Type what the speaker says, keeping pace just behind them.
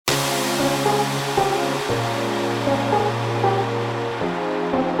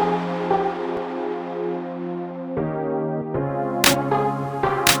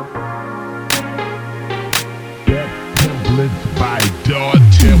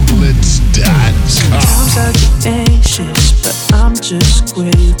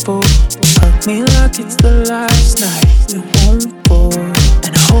me like it's the last night. It won't go.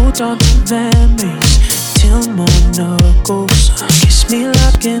 And I hold on to memories till morning goes. Kiss me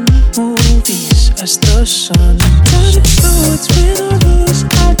like in movies as the sun. Turning through, it's win or lose.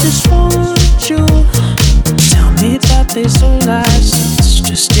 I just want you. Tell me that this will last. It's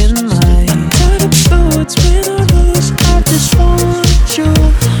just in my head. Turning through, it's win or lose. I just want you.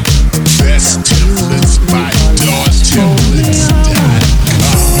 Best templates by DAW.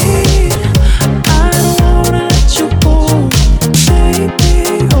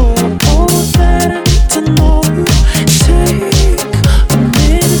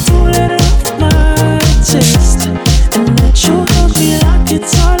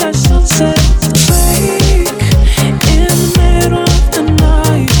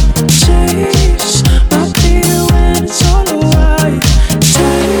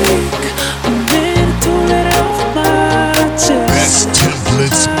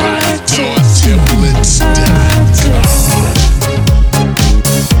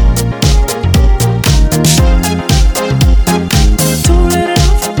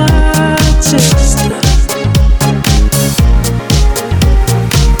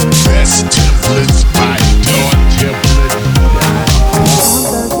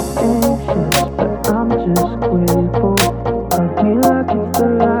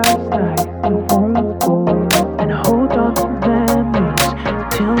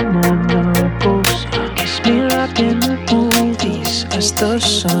 The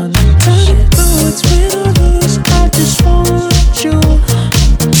sun. Turning through, it's win or lose. I just want you.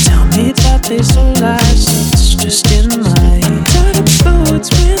 Tell me that this will last. It's just in my head. Turning through,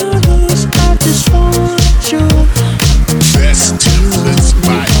 it's win or lose. I just want you.